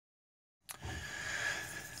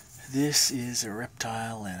This is a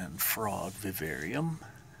reptile and frog vivarium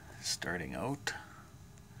starting out,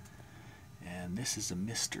 and this is a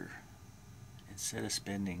Mister. Instead of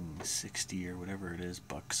spending 60 or whatever it is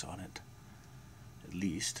bucks on it, at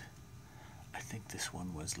least, I think this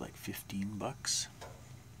one was like 15 bucks,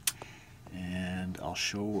 and I'll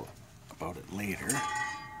show about it later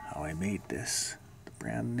how I made this. The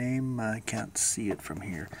brand name, I can't see it from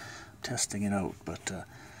here. I'm testing it out, but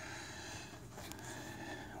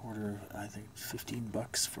order I think 15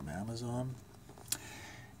 bucks from Amazon.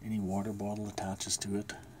 Any water bottle attaches to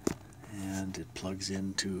it, and it plugs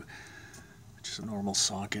into just a normal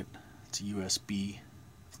socket. It's a USB,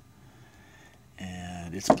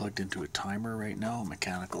 and it's plugged into a timer right now, a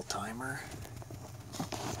mechanical timer.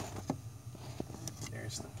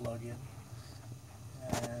 There's the plug-in,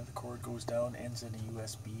 and the cord goes down, ends in a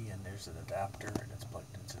USB, and there's an adapter, and it's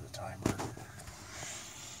plugged into the timer.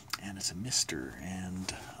 And it's a Mister,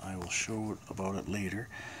 and I will show about it later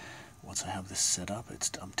once I have this set up.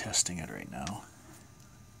 I'm testing it right now.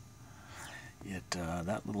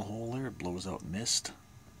 That little hole there, it blows out mist,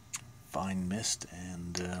 fine mist,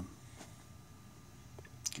 and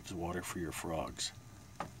gives water for your frogs.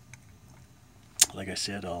 Like I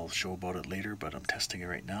said, I'll show about it later, but I'm testing it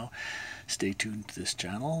right now. Stay tuned to this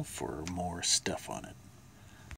channel for more stuff on it.